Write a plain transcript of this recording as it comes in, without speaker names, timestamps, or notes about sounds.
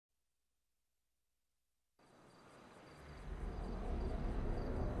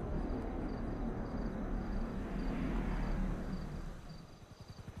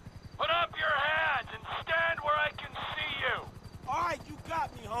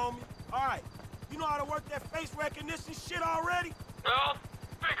All right. You know how to work that face recognition shit already? Well,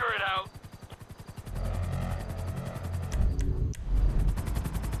 figure it out.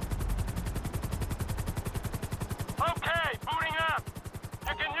 Okay, booting up.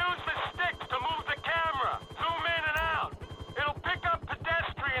 You can use the sticks to move the camera. Zoom in and out. It'll pick up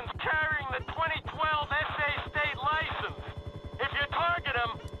pedestrians carrying the 2012 SA state license. If you target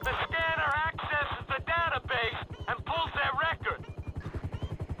them, the scanner accesses the database and pulls their record.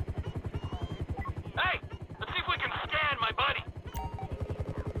 Hey, let's see if we can scan my buddy.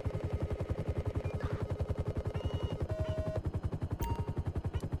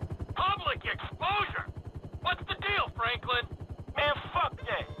 Public exposure? What's the deal, Franklin? Man, fuck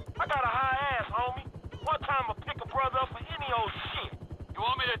that. I got a high ass, homie. One time I'll pick a brother up for any old shit. You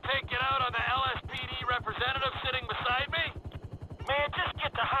want me to take it out on the LSPD representative sitting beside me? Man, just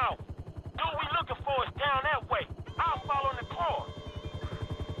get the house. Dude we looking for is down that way. I'll follow in the car.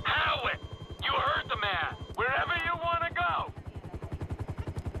 Howard, you heard the man. Wherever you want to go.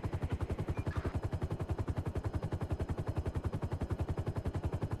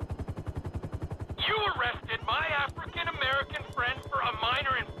 You arrested my African-American friend for a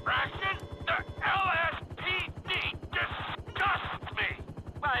minor infraction? The LSPD disgusts me.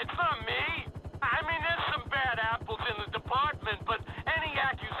 Well, it's not me. I mean, there's some bad apples in the department, but any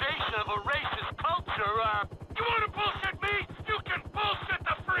accusation of a racist culture, you want to bullshit me? You can bullshit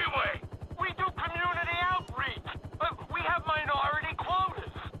the freeway. We do community outreach, but we have minority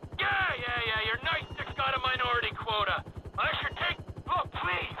quotas. Yeah, your night stick's got a minority quota. I should take... Look,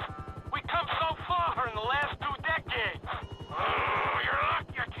 please. We come so far in the last 2 decades. Oh, you're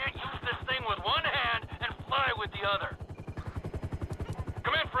lucky I can't use this thing with one hand and fly with the other.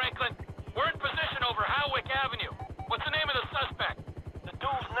 Come in, Franklin. We're in position over Howick Avenue. What's the name of the suspect? The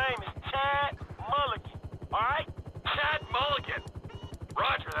dude's name is Chad Mulligan. All right? Chad Mulligan.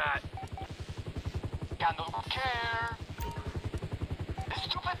 Roger that. Handle with care. The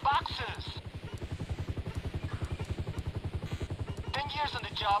stupid boxes. 10 years on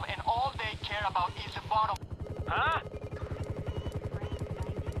the job and all they care about is the bottom. Huh?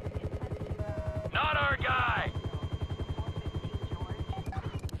 Not our guy.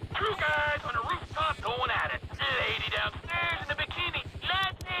 2 guys on a rooftop going at it. Lady downstairs in a bikini.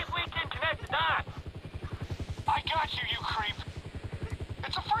 Let's see if we can connect the dots. I got you, you creep.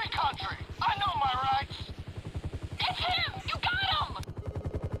 It's a free country. I know my rights. It's him! You got him!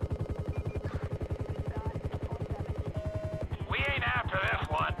 We ain't after this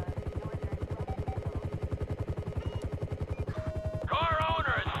one. Car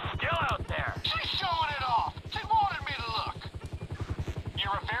owner is still out there. She's showing it off. She wanted me to look.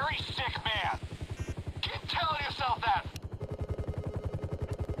 You're a very sick man. Keep telling yourself that.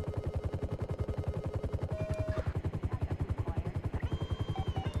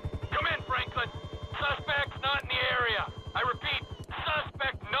 Come in, Franklin. Suspect's not in the area. I repeat,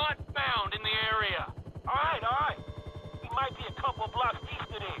 suspect not found in the area. All right. He might be a couple blocks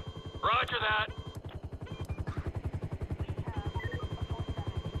east of there. Roger that.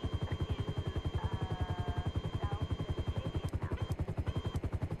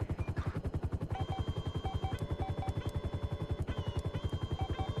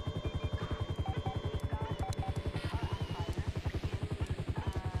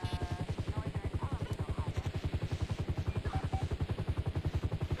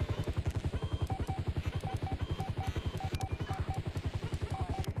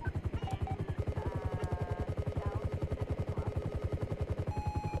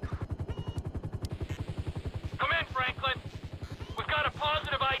 Franklin. We've got a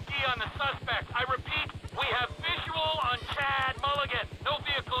positive ID on the suspect. I repeat, we have visual on Chad Mulligan. No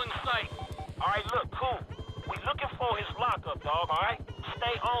vehicle in sight. All right, look, cool. We looking for his lockup, dog, all right?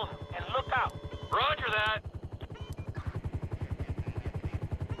 Stay on him and look out. Roger that.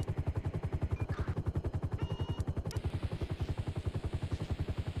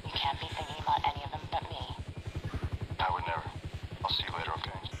 You can't be thinking about any of them but me. I would never. I'll see you later,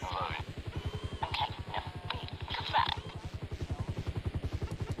 okay? I love you. Okay, no, wait, come back.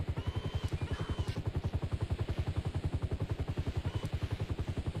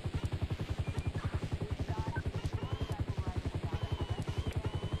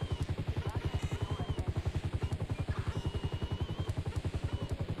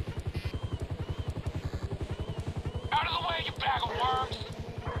 Out of the way, you bag of worms!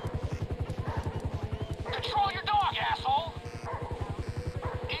 Control your dog, asshole!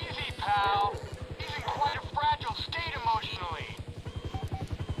 Easy, pal. He's in quite a fragile state emotionally.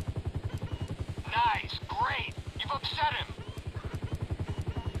 Nice, great. You've upset him.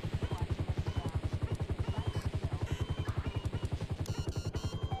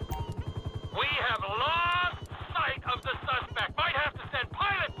 We have lost sight of the suspect. Might have to send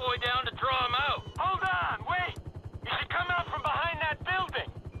Pilot Boy down to draw him out. Hold on, wait! You should come out from behind that building!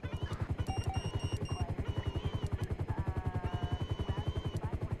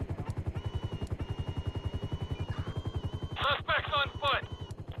 Suspect's on foot.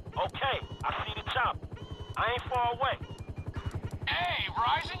 Okay, I see the chopper. I ain't far away. Hey,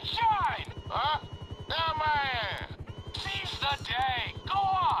 rise and shine! Huh? Yeah, man! Seize the day! Go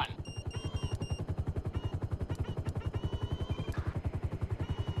on!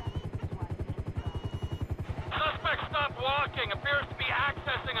 Suspect stopped walking. Appears to be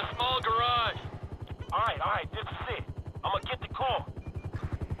accessing a small garage. Alright, this is it. I'm gonna get the call.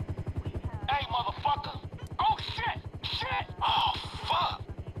 Hey, motherfucker! Oh, shit! Shit! Oh, fuck!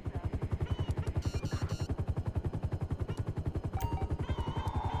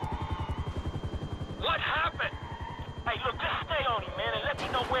 What happened? Hey, look, just stay on him, man, and let me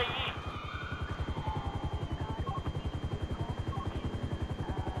know where he is.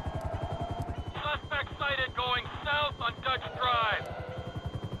 Suspect sighted going south on Dutch Drive.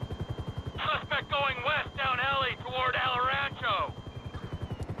 Suspect going west down alley toward El Rancho.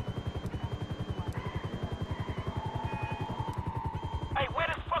 Hey, where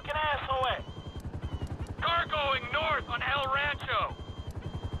this fucking asshole at? Car going north on El Rancho.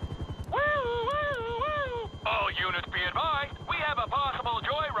 Woo! All units be advised, we have a possible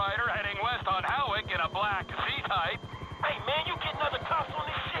joyrider heading west on Howick in a black C-Type. Hey, man, you getting other cops on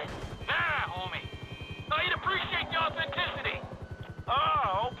this shit? Nah, homie. I'd appreciate the authenticity.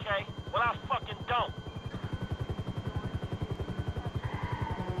 Oh, okay. Well, I fucking don't.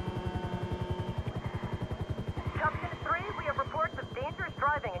 Compton 3, we have reports of dangerous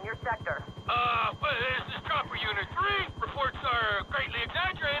driving in your sector. This is Chopper Unit 3. Reports are greatly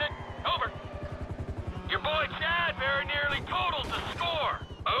exaggerated. Over. Your boy Chad very nearly totaled the score.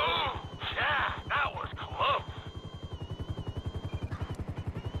 Oh, Chad, that was close.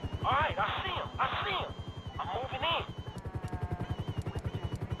 Alright, I see him. I'm moving in.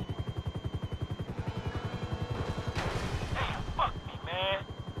 Damn, fuck me, man.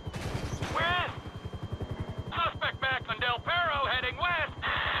 Where is he? Suspect back on Del Perro heading west.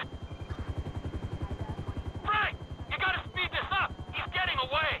 Frank, you gotta speed this up. He's getting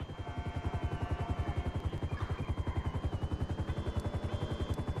away.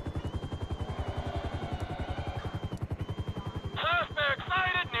 Suspect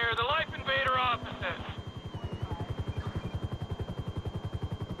sighted near the Life Invader offices.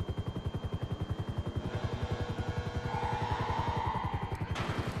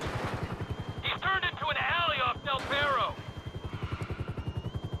 He's turned into an alley off Del Perro.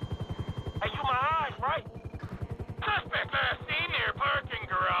 Hey, you my eyes, right? Suspect last seen near parking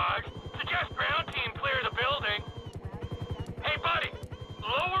garage. Suggest ground team clear the building. Hey, buddy,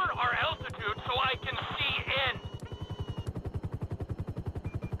 lower our altitude so I can see in.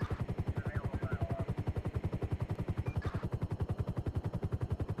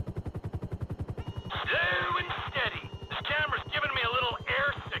 Slow and steady. This camera's giving me a little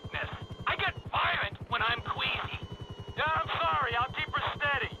air sickness. I get violent when I'm queasy. Yeah, I'm sorry. I'll keep her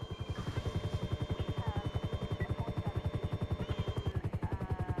steady.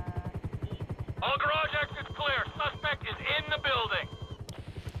 All garage exits clear. Suspect is in the building.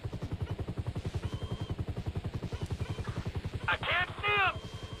 I can't see him.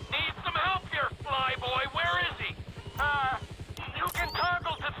 Need some help here, Flyboy. Where is he? You can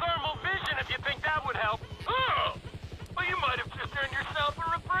toggle to thermal vision if you think that would help. Oh! Well, you might have just earned yourself a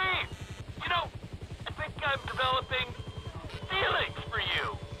reprieve. You know, I think I'm developing feelings for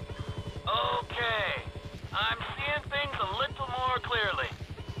you. Okay. I'm seeing things a little more clearly.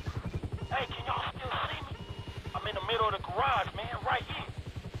 Hey, can y'all still see me? I'm in the middle of the garage, man, right here.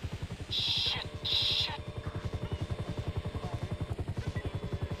 Shit, shit.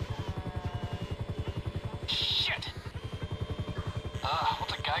 Shit!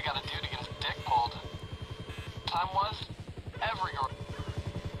 What's a guy gotta do to get his dick pulled? Time was? Every...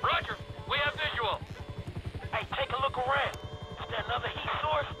 Roger, we have visual. Hey, take a look around. Is there another heat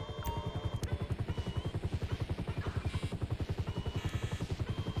source?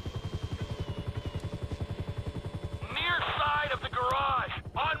 Near side of the garage,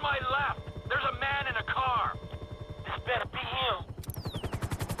 on my left, there's a man in a car. This better be him.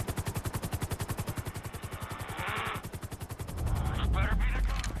 This better be the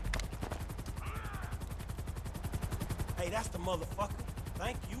guy. Hey, that's the motherfucker.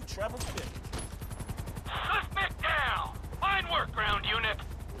 Thank you, Trevor Phillips. Suspect down. Fine work, ground unit.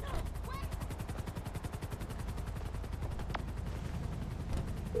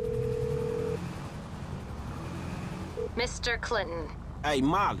 Mr. Clinton. Hey,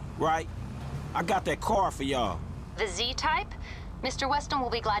 Molly, right? I got that car for y'all. The Z-Type? Mr. Weston will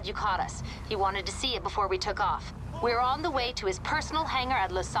be glad you caught us. He wanted to see it before we took off. We're on the way to his personal hangar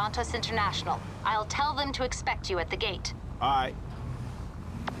at Los Santos International. I'll tell them to expect you at the gate. All right.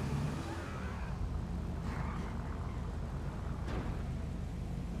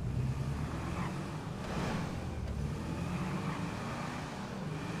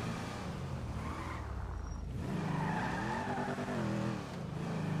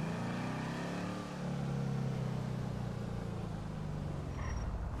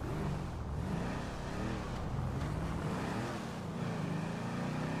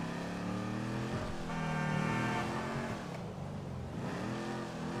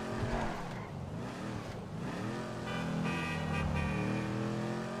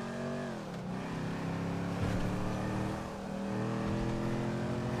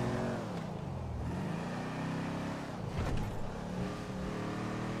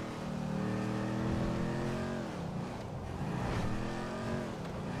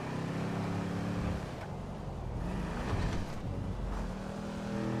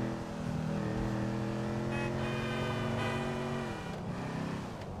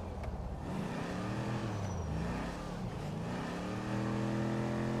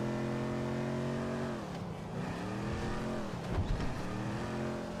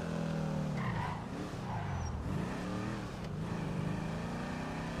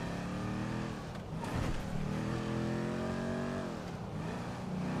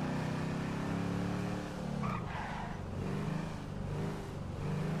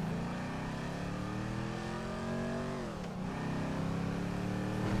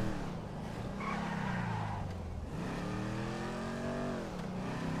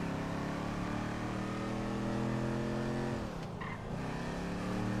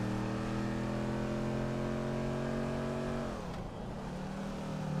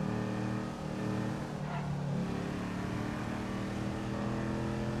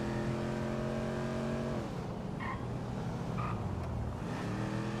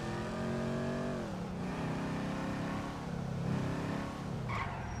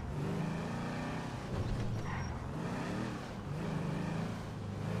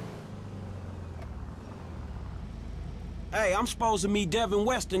 Hey, I'm supposed to meet Devin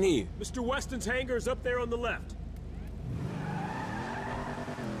Weston here. Mr. Weston's hangar is up there on the left.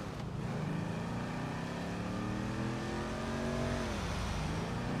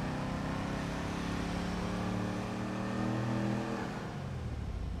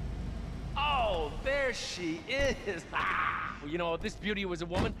 Oh, there she is. Well, you know, if this beauty was a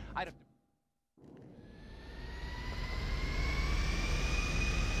woman, I'd have to...